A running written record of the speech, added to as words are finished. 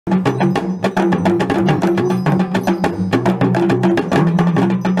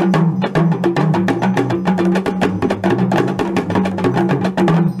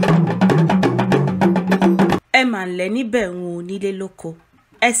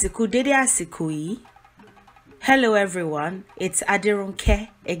Esiku dede asiku yi. Hello everyone, it's Adirunke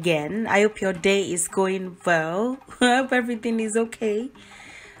again. I hope your day is going well. I hope everything is okay.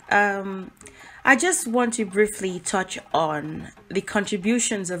 I just want to briefly touch on the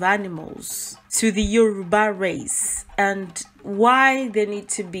contributions of animals to the Yoruba race and why they need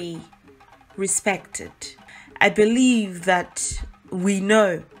to be respected. I believe that we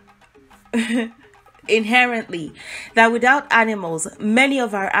know inherently that without animals, many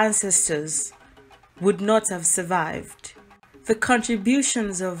of our ancestors would not have survived. The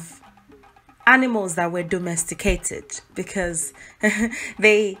contributions of animals that were domesticated, because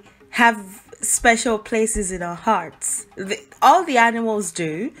they have special places in our hearts. All the animals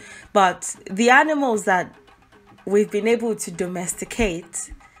do, but the animals that we've been able to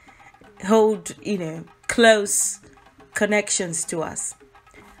domesticate hold, close connections to us.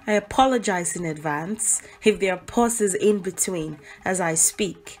 I apologize in advance if there are pauses in between as I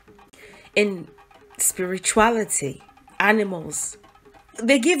speak. In spirituality, animals,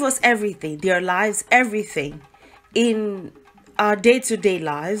 they give us everything, their lives, everything in our day-to-day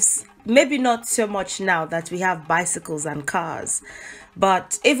lives. Maybe not so much now that we have bicycles and cars,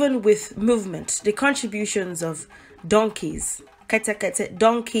 but even with movement, the contributions of donkeys,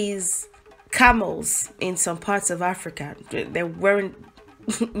 donkeys, camels in some parts of Africa. There weren't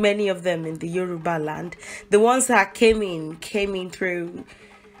many of them in the Yoruba land. The ones that came in through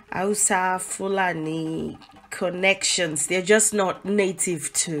Hausa, Fulani connections. They're just not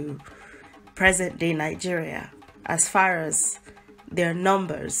native to present-day Nigeria as far as their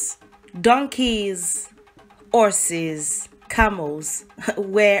numbers. Donkeys, horses, camels,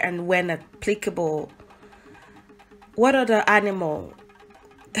 where and when applicable. What other animal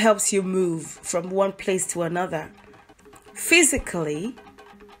helps you move from one place to another? Physically,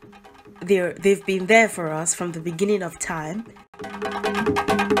 they've been there for us from the beginning of time.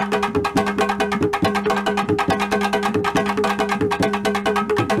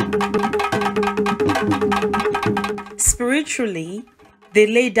 Spiritually, they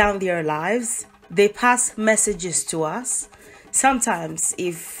lay down their lives. They pass messages to us. Sometimes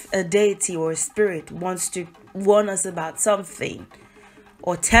if a deity or a spirit wants to warn us about something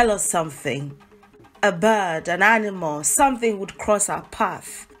or tell us something, a bird, an animal, something would cross our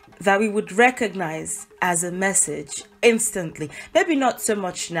path that we would recognize as a message instantly. Maybe not so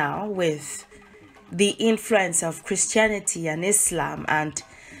much now with the influence of Christianity and Islam and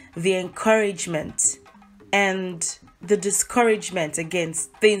the encouragement and the discouragement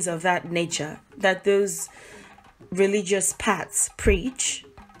against things of that nature that those religious paths preach.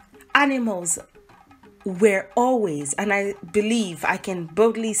 Animals were always, and I believe I can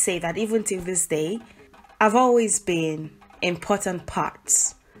boldly say that even till this day, have always been important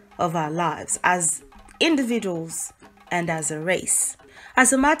parts of our lives as individuals and as a race.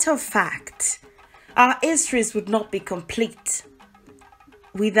 As a matter of fact, our histories would not be complete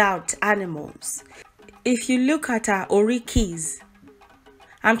without animals. If you look at our orikis,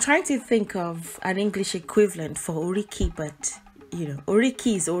 I'm trying to think of an English equivalent for oriki, but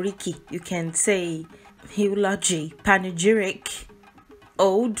oriki is oriki. You can say eulogy, panegyric,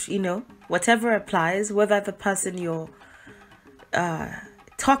 ode, whatever applies, whether the person you're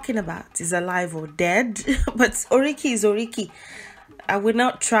talking about is alive or dead. But oriki is oriki. I would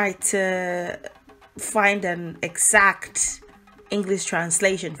not try to find an exact English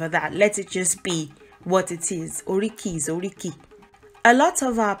translation for that. Let it just be what it is. Oriki is oriki. A lot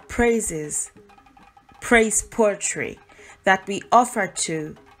of our praise poetry that we offer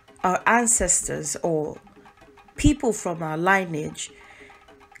to our ancestors or people from our lineage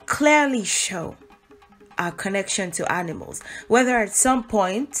clearly show our connection to animals. Whether at some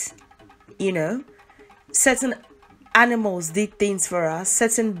point, certain animals did things for us,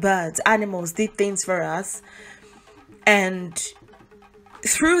 certain birds, animals did things for us, and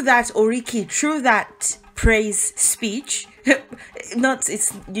through that oriki, through that praise speech,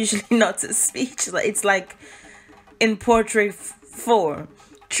 it's usually not a speech, it's like in portrait form,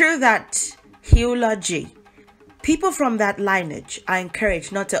 through that eulogy, people from that lineage are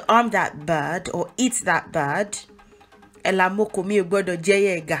encouraged not to harm that bird or eat that bird.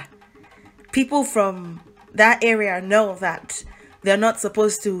 People from that area know that they're not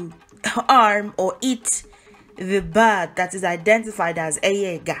supposed to harm or eat the bird that is identified as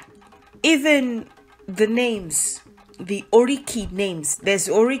Eyega. Even the names, the oriki names, there's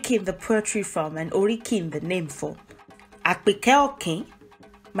oriki in the poetry form and oriki in the name form. Akpike Okin,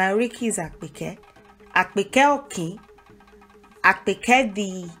 my oriki is Akpike. Akpike Okin, Akpike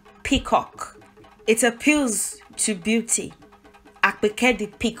the peacock. It appeals to beauty. Akpike the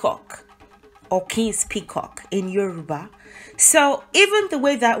peacock. or king's peacock in Yoruba. So even the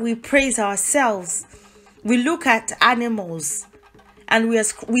way that we praise ourselves, we look at animals and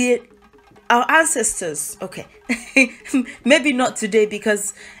our ancestors, okay, maybe not today,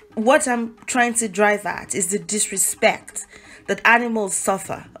 because what I'm trying to drive at is the disrespect that animals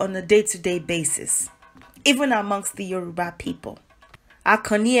suffer on a day-to-day basis, even amongst the Yoruba people.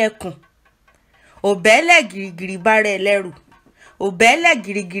 Akani ekun, obele girigiri bare leru, obele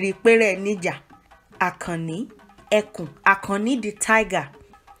girigiri pere nija. Akani ekun, Akani the tiger,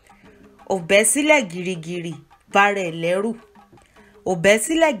 obesile girigiri bare leru,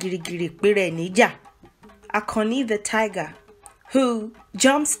 obesile girigiri pere nija. Akani the tiger, who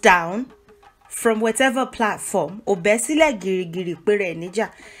jumps down from whatever platform, obesile girigiri pere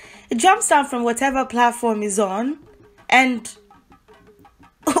nija. It jumps down from whatever platform is on, and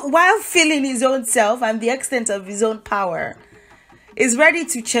while feeling his own self and the extent of his own power, is ready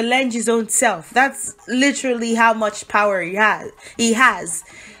to challenge his own self. That's literally how much power he has.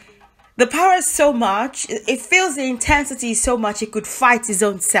 The power is so much, it feels the intensity so much, he could fight his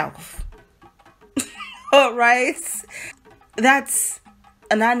own self. All right? That's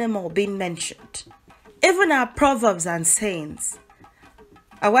an animal being mentioned. Even our proverbs and sayings.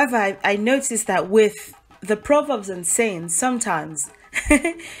 However, I noticed that with the proverbs and sayings, sometimes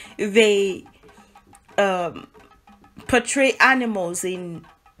they portray animals in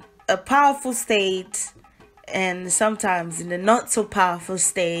a powerful state and sometimes in a not so powerful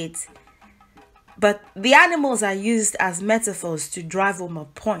state. But the animals are used as metaphors to drive home a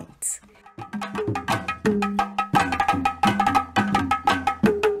point.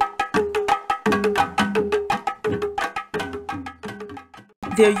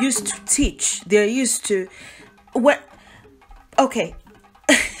 They're used to teach. They're used to... Okay.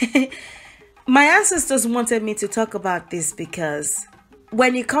 My ancestors wanted me to talk about this because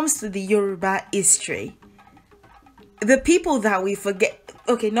when it comes to the Yoruba history, the people that we forget...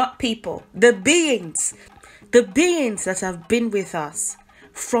 Okay, not people. The beings that have been with us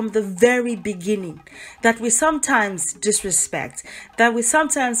from the very beginning, that we sometimes disrespect, that we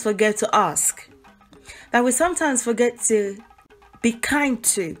sometimes forget to ask, that we sometimes forget to be kind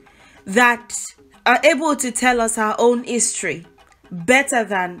to, that are able to tell us our own history better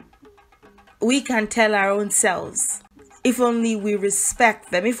than we can tell our own selves. If only we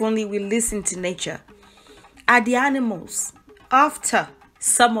respect them, if only we listen to nature. Are the animals, after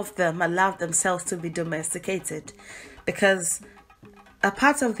some of them allowed themselves to be domesticated, because a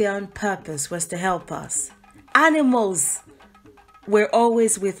part of their own purpose was to help us. Animals were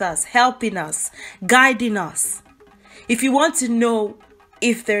always with us, helping us, guiding us. If you want to know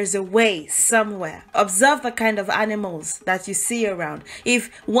if there's a way somewhere, observe the kind of animals that you see around. If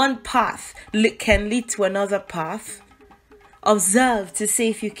one path can lead to another path, observe to see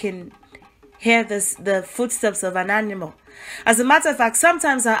if you can hear the footsteps of an animal. As a matter of fact,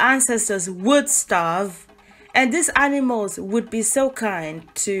 sometimes our ancestors would starve, and these animals would be so kind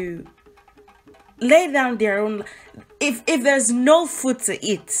to lay down their own... If there's no food to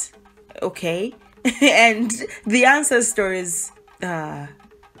eat, okay, and the ancestor is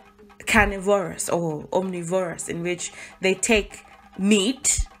carnivorous or omnivorous, in which they take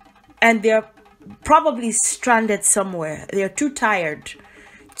meat and they're probably stranded somewhere. They're too tired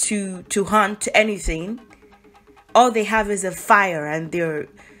to hunt anything. All they have is a fire and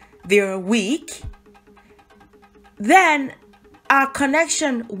they're weak. Then our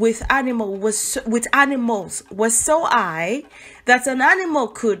connection with animals was so high that an animal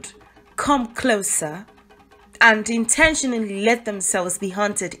could come closer and intentionally let themselves be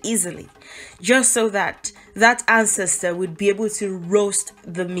hunted easily, just so that that ancestor would be able to roast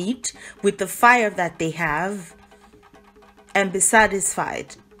the meat with the fire that they have and be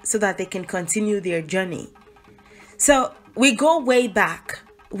satisfied so that they can continue their journey. So we go way back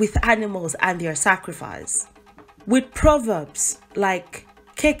with animals and their sacrifice. With proverbs like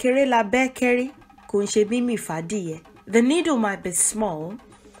 "Kekere la bekeri, kunshebimi fadiye." The needle might be small,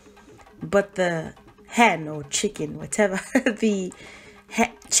 but the hen or chicken, whatever, the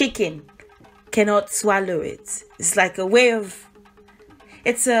chicken cannot swallow it. It's like a way of...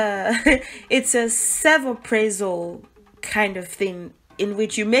 It's a self-appraisal kind of thing in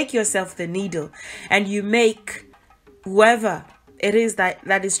which you make yourself the needle and you make whoever it is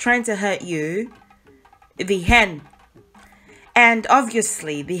that is trying to hurt you the hen. And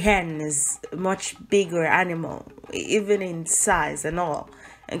obviously the hen is a much bigger animal, even in size and all,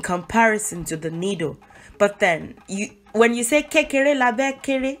 in comparison to the needle. But then when you say "Kekere la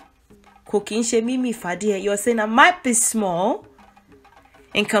bekere, kokinshe mimi fadiye," you're saying I might be small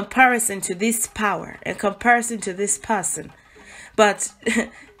in comparison to this power, in comparison to this person, but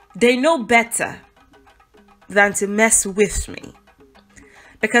They know better than to mess with me,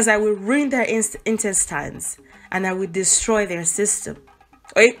 because I will ruin their intestines and I will destroy their system.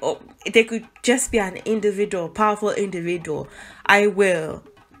 Or they could just be an individual, powerful individual. I will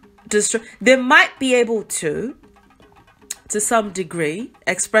destroy. They might be able to some degree,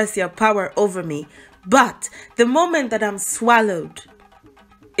 express their power over me. But the moment that I'm swallowed,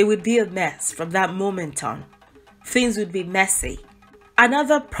 it would be a mess from that moment on. Things would be messy.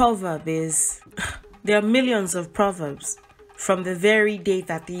 Another proverb is, there are millions of proverbs from the very day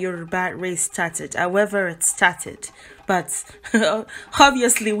that the Yoruba race started, however it started. But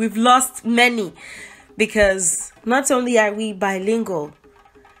obviously we've lost many, because not only are we bilingual,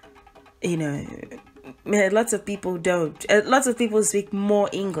 lots of people don't. Lots of people speak more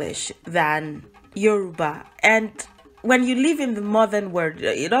English than Yoruba. And when you live in the modern world,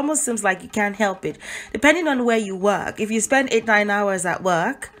 it almost seems like you can't help it. Depending on where you work, if you spend 8-9 hours at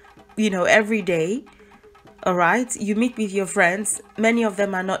work, every day, all right, you meet with your friends. Many of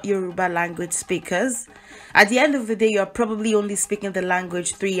them are not Yoruba language speakers. At the end of the day, you're probably only speaking the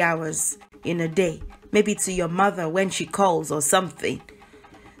language 3 hours in a day, maybe to your mother when she calls or something.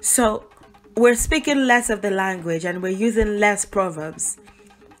 So we're speaking less of the language, and we're using less proverbs.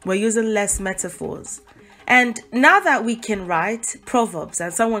 We're using less metaphors. And now that we can write proverbs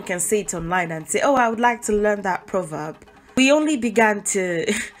and someone can say it online and say, oh, I would like to learn that proverb. We only began to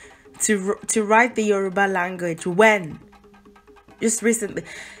write the Yoruba language when? Just recently.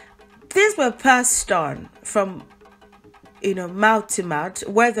 These were passed on from, mouth to mouth,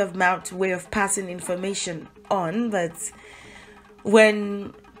 word of mouth way of passing information on. But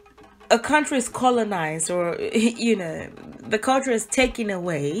when a country is colonized, or, the culture is taken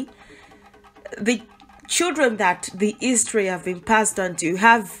away, the children that the history have been passed on to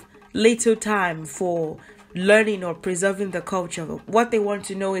have little time for learning or preserving the culture. What they want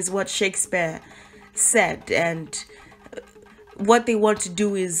to know is what Shakespeare said, and what they want to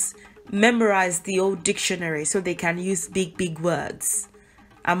do is memorize the old dictionary so they can use big words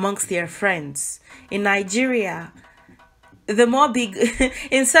amongst their friends. In Nigeria, the more big,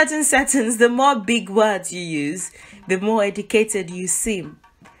 in certain settings, the more big words you use, the more educated you seem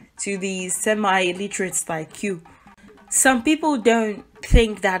to the semi-illiterates like you. Some people don't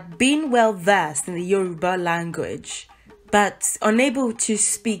think that being well versed in the Yoruba language but unable to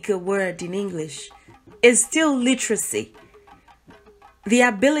speak a word in English is still literacy. The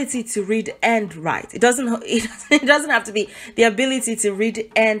ability to read and write. It doesn't have to be the ability to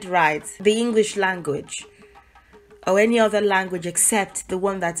read and write the English language or any other language except the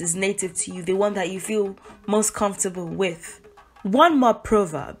one that is native to you, the one that you feel most comfortable with. One more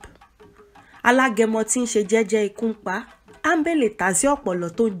proverb. Alágẹmọ tí ń ṣe jẹ́jẹ́ ikú ń pa, áńbẹ̀lẹ̀ tà sí ọ̀pọ̀lọ́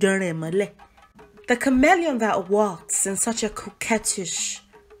tó ń dánrin ẹ̀ mọ́lẹ̀. The chameleon that walks in such a coquettish,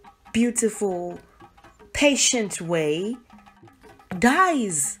 beautiful, patient way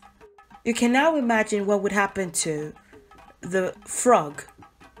dies. You can now imagine what would happen to the frog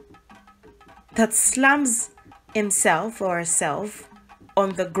that slams himself or herself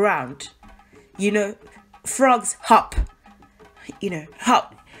on the ground. Frogs hop.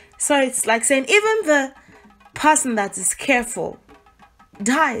 Hop. So it's like saying even the person that is careful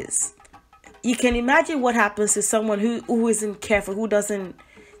dies. You can imagine what happens to someone who isn't careful, who doesn't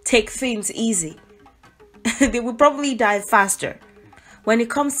take things easy. They will probably die faster. When it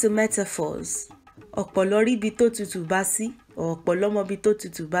comes to metaphors, ọ̀pọ̀lọ́ rí bí tó tutù bá sí, or ọ̀pọ̀lọ́ mọ bí tó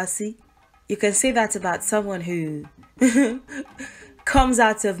tutù bá sí, you can say that about someone who comes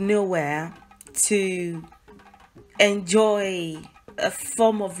out of nowhere to enjoy a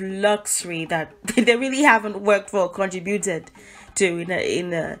form of luxury that they really haven't worked for or contributed to in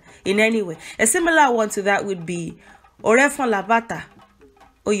any way. A similar one to that would be Orefon Labata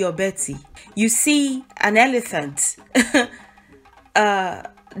or your Betty. You see an elephant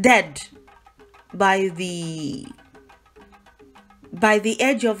dead by the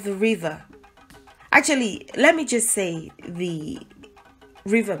edge of the river. Actually, let me just say the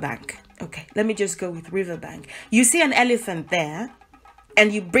riverbank. Okay, let me just go with riverbank. You see an elephant there,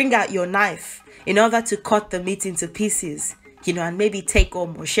 and you bring out your knife in order to cut the meat into pieces, and maybe take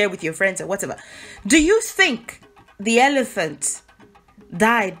home or share with your friends or whatever. Do you think the elephant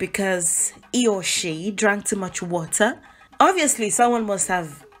died because he or she drank too much water? Obviously, someone must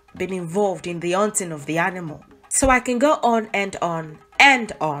have been involved in the hunting of the animal. So I can go on and on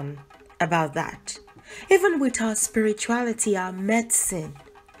and on about that. Even with our spirituality, our medicine.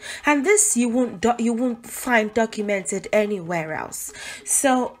 And this you won't find documented anywhere else.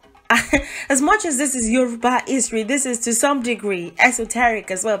 So As much as this is Yoruba history, this is to some degree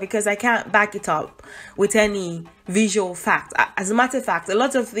esoteric as well, because I can't back it up with any visual fact. As a matter of fact, a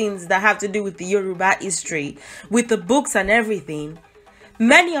lot of things that have to do with the Yoruba history, with the books and everything,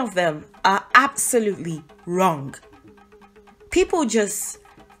 many of them are absolutely wrong. People just,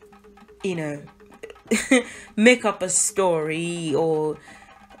 make up a story or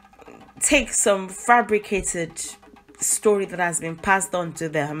take some fabricated story that has been passed on to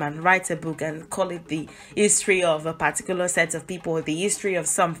them and write a book and call it the history of a particular set of people or the history of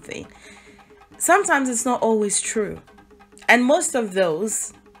something. Sometimes it's not always true. And most of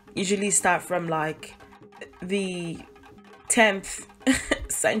those usually start from like the 10th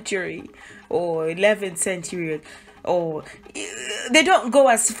century or 11th century, or they don't go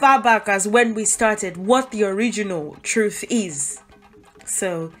as far back as when we started what the original truth is.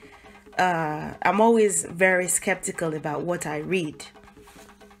 So I'm always very skeptical about what I read.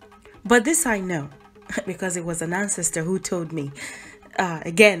 But this I know, because it was an ancestor who told me.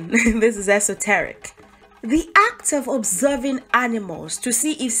 Again, this is esoteric. The act of observing animals to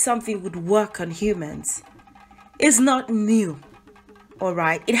see if something would work on humans is not new.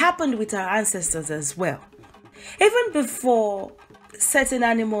 Alright, it happened with our ancestors as well. Even before certain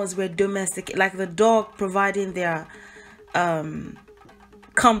animals were domesticated, like the dog providing their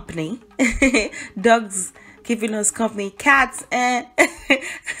company, dogs keeping us company, cats, and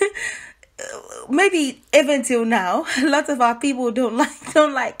maybe even till now, a lot of our people don't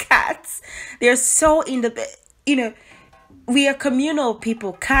like cats. They're so we are communal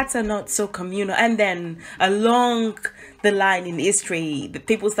people. Cats are not so communal. And then along the line in history, the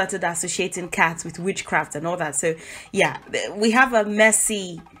people started associating cats with witchcraft and all that. So yeah, we have a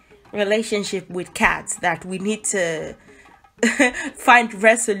messy relationship with cats that we need to find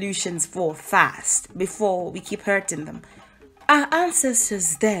resolutions for fast before we keep hurting them. Our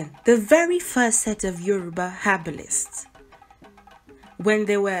ancestors then, the very first set of Yoruba herbalists, when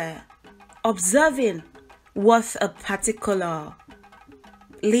they were observing what a particular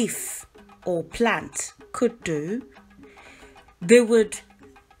leaf or plant could do, they would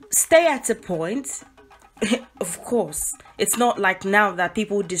stay at a point. Of course, it's not like now that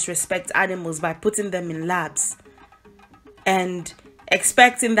people disrespect animals by putting them in labs and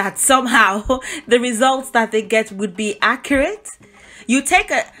expecting that somehow the results that they get would be accurate.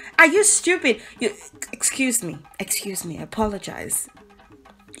 Are you stupid? Excuse me, I apologize.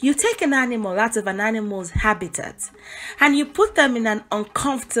 You take an animal out of an animal's habitat and you put them in an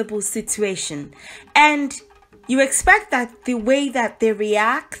uncomfortable situation, and you expect that the way that they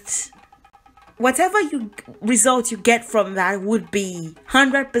react, whatever result you get from that would be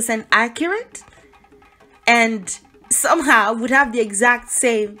 100% accurate and somehow would have the exact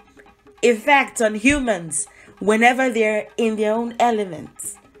same effect on humans whenever they're in their own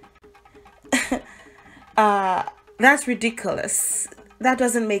elements. That's ridiculous. That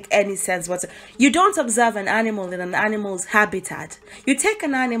doesn't make any sense whatsoever. You don't observe an animal in an animal's habitat. You take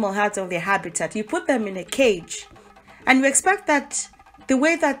an animal out of their habitat, you put them in a cage, and you expect that the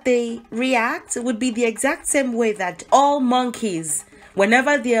way that they react would be the exact same way that all monkeys,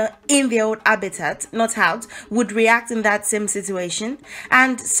 whenever they're in their own habitat, not out, would react in that same situation.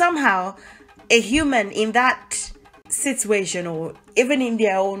 And somehow a human in that situation, or even in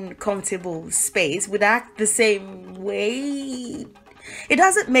their own comfortable space, would act the same way. It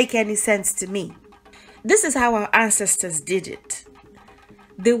doesn't make any sense to me. This is how our ancestors did it.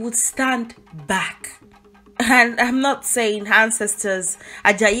 They would stand back. And I'm not saying ancestors,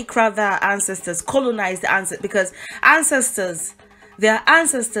 Ajayi Crowther ancestors, colonized ancestors, because ancestors, their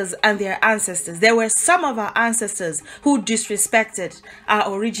ancestors and their ancestors. There were some of our ancestors who disrespected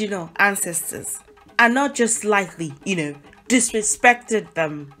our original ancestors. And not just lightly, disrespected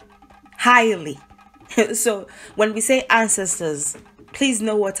them highly. So when we say ancestors, please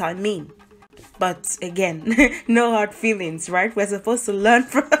know what I mean. But again, no hard feelings, right? We're supposed to learn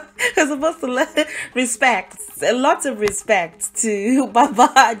respect, a lot of respect to Baba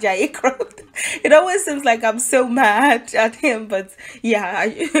Ajayi Crowther. It always seems like I'm so mad at him, but yeah,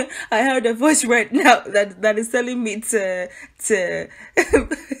 I heard a voice right now that is telling me to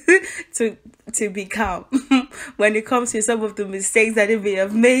be calm when it comes to some of the mistakes that he may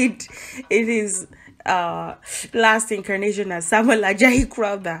have made in his last incarnation as Samuel Ajayi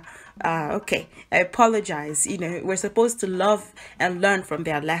Crowther. Okay, I apologize. We're supposed to love and learn from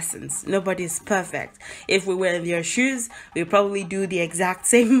their lessons. Nobody's perfect. If we were in their shoes, we'd probably do the exact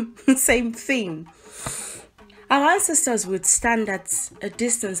same thing. Our ancestors would stand at a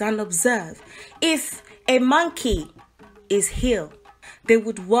distance and observe. If a monkey is ill, they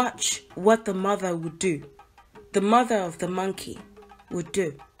would watch what the mother would do. The mother of the monkey would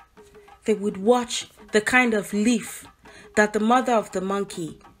do. They would watch the kind of leaf that the mother of the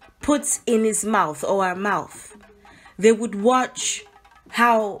monkey puts in his mouth or her mouth. They would watch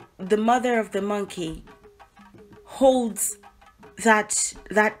how the mother of the monkey holds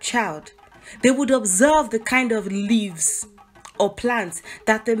that child. They would observe the kind of leaves or plants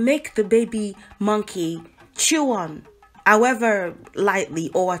that they make the baby monkey chew on, however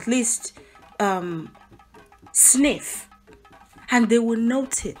lightly, or at least sniff. And they will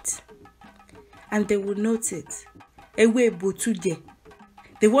note it. And they will note it. Ewe botuje.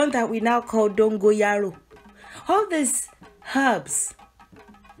 The one that we now call dongoyaro. All these herbs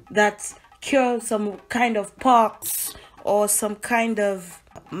that cure some kind of pox or some kind of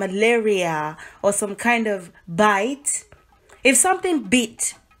malaria or some kind of bite. If something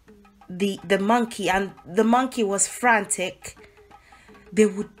bit the monkey and the monkey was frantic, they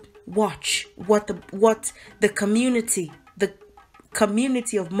would watch what the community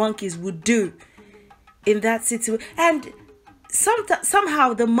of monkeys would do in that situation. And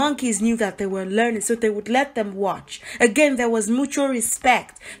somehow the monkeys knew that they were learning, so they would let them watch. Again, there was mutual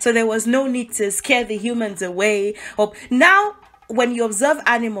respect, so there was no need to scare the humans away. Or now, when you observe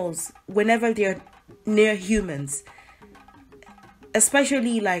animals, whenever they're near humans,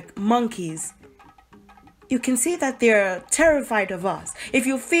 especially like monkeys, you can see that they're terrified of us. If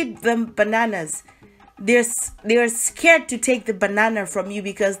you feed them bananas, they're scared to take the banana from you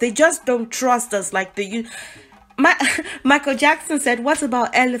because they just don't trust us like they used. Michael Jackson said, "What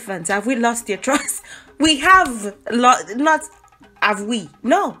about elephants? Have we lost their trust?" We have not have we?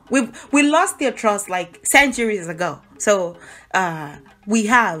 No, we lost their trust like centuries ago. So we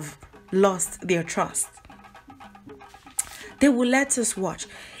have lost their trust. They will let us watch.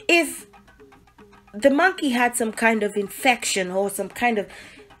 If the monkey had some kind of infection or some kind of,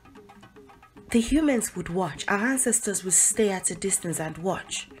 the humans would watch. Our ancestors would stay at a distance and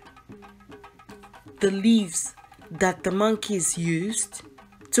watch the leaves that the monkeys used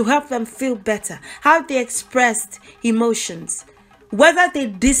to help them feel better, how they expressed emotions, whether they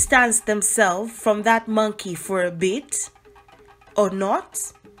distanced themselves from that monkey for a bit or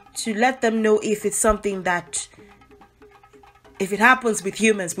not, to let them know if it's something that, if it happens with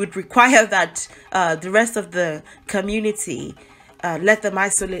humans, would require that the rest of the community let them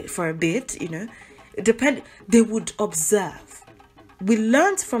isolate for a bit, they would observe. We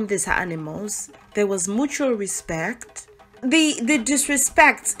learned from these animals. There was mutual respect. The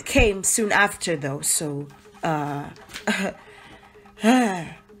disrespect came soon after, though. So the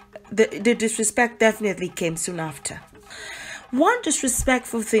disrespect definitely came soon after. One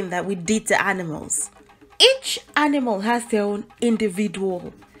disrespectful thing that we did to animals. Each animal has their own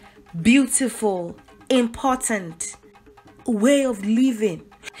individual, beautiful, important way of living.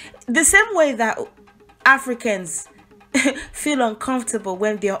 The same way that Africans feel uncomfortable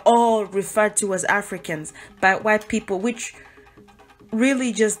when they're all referred to as Africans by white people, which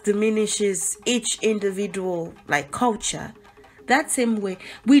really just diminishes each individual like culture. That same way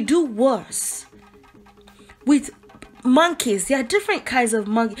we do worse with monkeys. There are different kinds of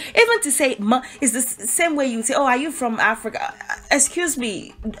monkeys. Even to say is the same way you say, "Oh, are you from Africa?" Excuse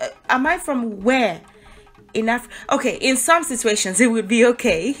me, am I from where in Africa? Okay, in some situations it would be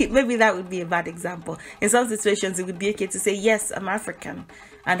okay. Maybe that would be a bad example. In some situations it would be okay to say, "Yes, I'm African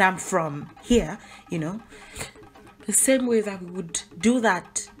and I'm from here," The same way that we would do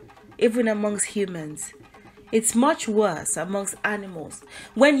that even amongst humans. It's much worse amongst animals.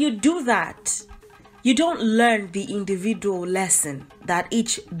 When you do that, you don't learn the individual lesson that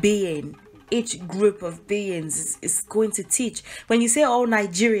each being, each group of beings is going to teach. When you say all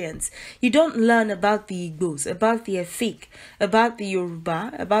Nigerians, you don't learn about the Igbos, about the Efik, about the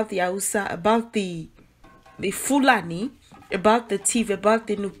Yoruba, about the Hausa, about the Fulani, about the Tiv, about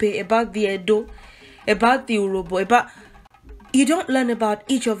the Nupe, about the Edo, about the Urobo, you don't learn about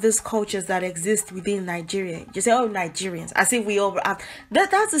each of these cultures that exist within Nigeria. You say, "Oh, Nigerians," as if we all have.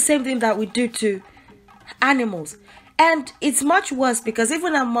 That's the same thing that we do to animals. And it's much worse because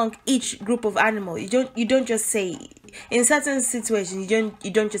even among each group of animals, you don't just say, in certain situations,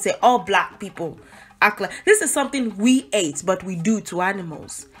 you don't just say all black people act like this. Is something we ate, but we do to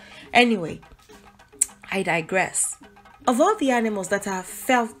animals. Anyway, I digress. Of all the animals that have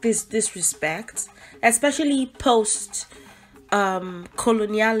felt this disrespect, especially post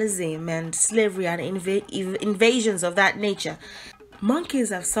colonialism and slavery and invasions of that nature, monkeys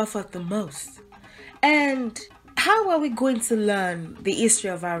have suffered the most. And how are we going to learn the history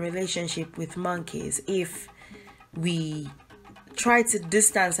of our relationship with monkeys if we try to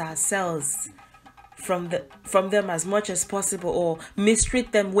distance ourselves from them as much as possible, or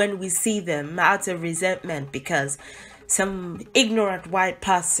mistreat them when we see them out of resentment because some ignorant white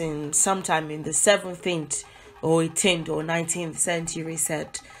person sometime in the 17th or 18th or 19th century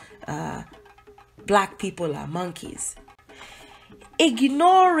said black people are monkeys.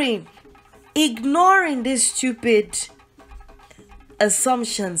 Ignoring these stupid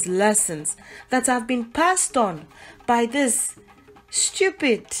assumptions, lessons that have been passed on by this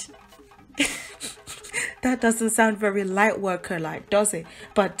stupid that doesn't sound very light worker like, does it?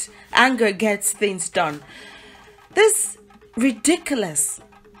 But anger gets things done. This ridiculous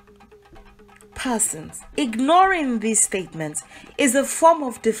persons ignoring these statements is a form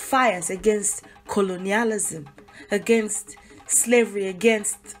of defiance against colonialism, against slavery,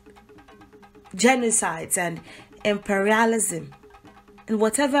 against genocides and imperialism in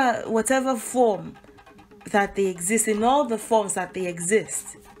whatever form that they exist, in all the forms that they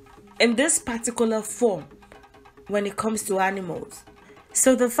exist, in this particular form when it comes to animals.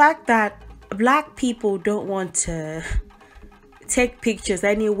 So the fact that black people don't want to take pictures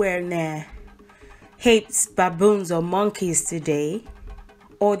anywhere near apes, baboons or monkeys today,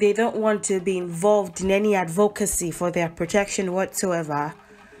 or they don't want to be involved in any advocacy for their protection whatsoever,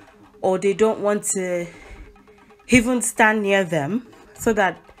 or they don't want to even stand near them so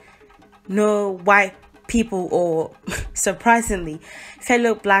that no white people or surprisingly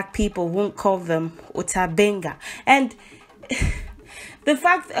fellow black people won't call them utabenga. And the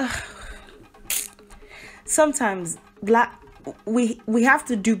fact sometimes we have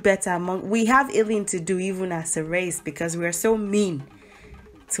to do better we have healing to do even as a race, because we're so mean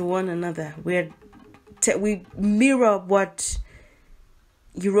to one another. We mirror what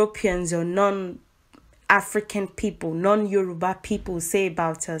Europeans or non-African people, non-Yoruba people say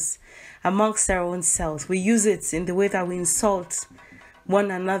about us amongst our own selves. We use it in the way that we insult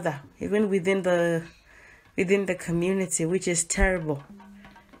one another, even within the community, which is terrible.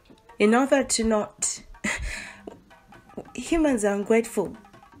 In order to not humans are ungrateful,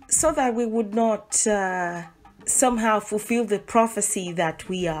 so that we would not somehow fulfill the prophecy that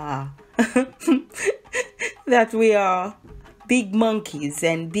we are that we are big monkeys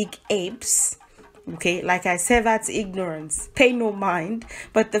and big apes. Okay, like I said, that's ignorance. Pay no mind.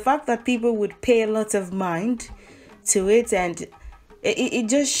 But the fact that people would pay a lot of mind to it, and it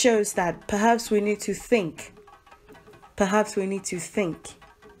just shows that perhaps we need to think. Perhaps we need to think.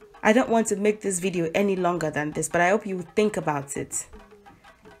 I don't want to make this video any longer than this, but I hope you think about it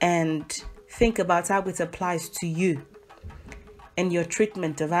and think about how it applies to you and your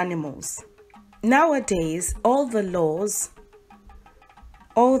treatment of animals. Nowadays, all the laws,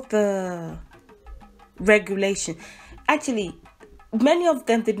 all the regulation, actually, many of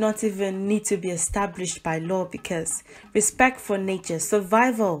them did not even need to be established by law, because respect for nature,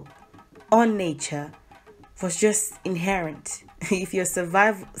 survival on nature was just inherent. If you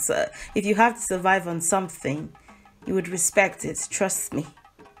have to survive on something, you would respect it. Trust me.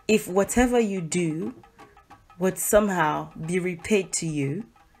 If whatever you do would somehow be repaid to you,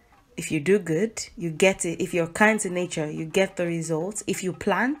 if you do good, you get it. If you're kind to nature, you get the results. If you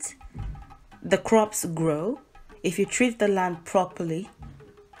plant, the crops grow. If you treat the land properly,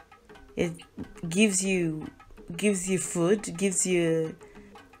 it gives you food, gives you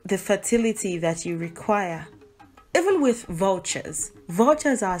the fertility that you require. Even with vultures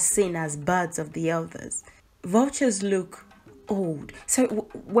are seen as birds of the elders. Vultures look old. So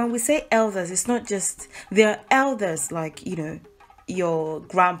when we say elders, it's not just, they're elders like, your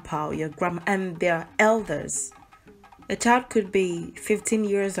grandpa or your grandma, and they're elders. A child could be 15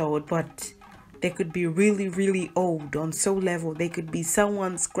 years old, but they could be really, really old on soul level. They could be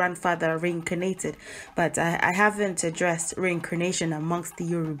someone's grandfather reincarnated. But I haven't addressed reincarnation amongst the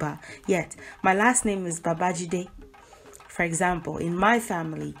Yoruba yet. My last name is Babajide. For example, in my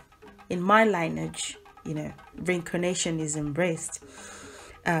family, in my lineage, reincarnation is embraced.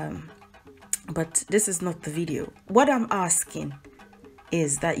 But this is not the video. What I'm asking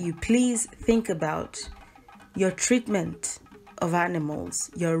is that you please think about your treatment of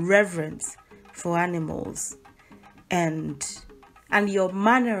animals, your reverence for animals, and your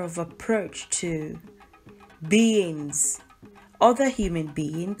manner of approach to beings, other human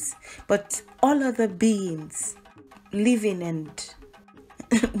beings, but all other beings, living and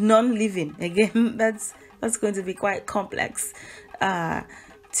non-living. Again, that's going to be quite complex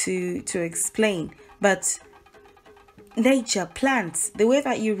to explain. But nature, plants, the way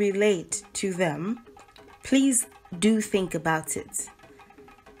that you relate to them, please do think about it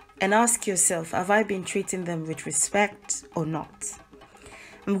and ask yourself, have I been treating them with respect or not?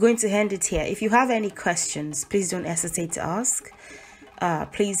 I'm going to end it here. If you have any questions, please don't hesitate to ask.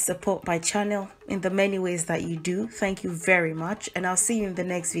 Please support my channel in the many ways that you do. Thank you very much, and I'll see you in the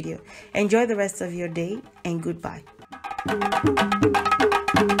next video. Enjoy the rest of your day, and goodbye. you.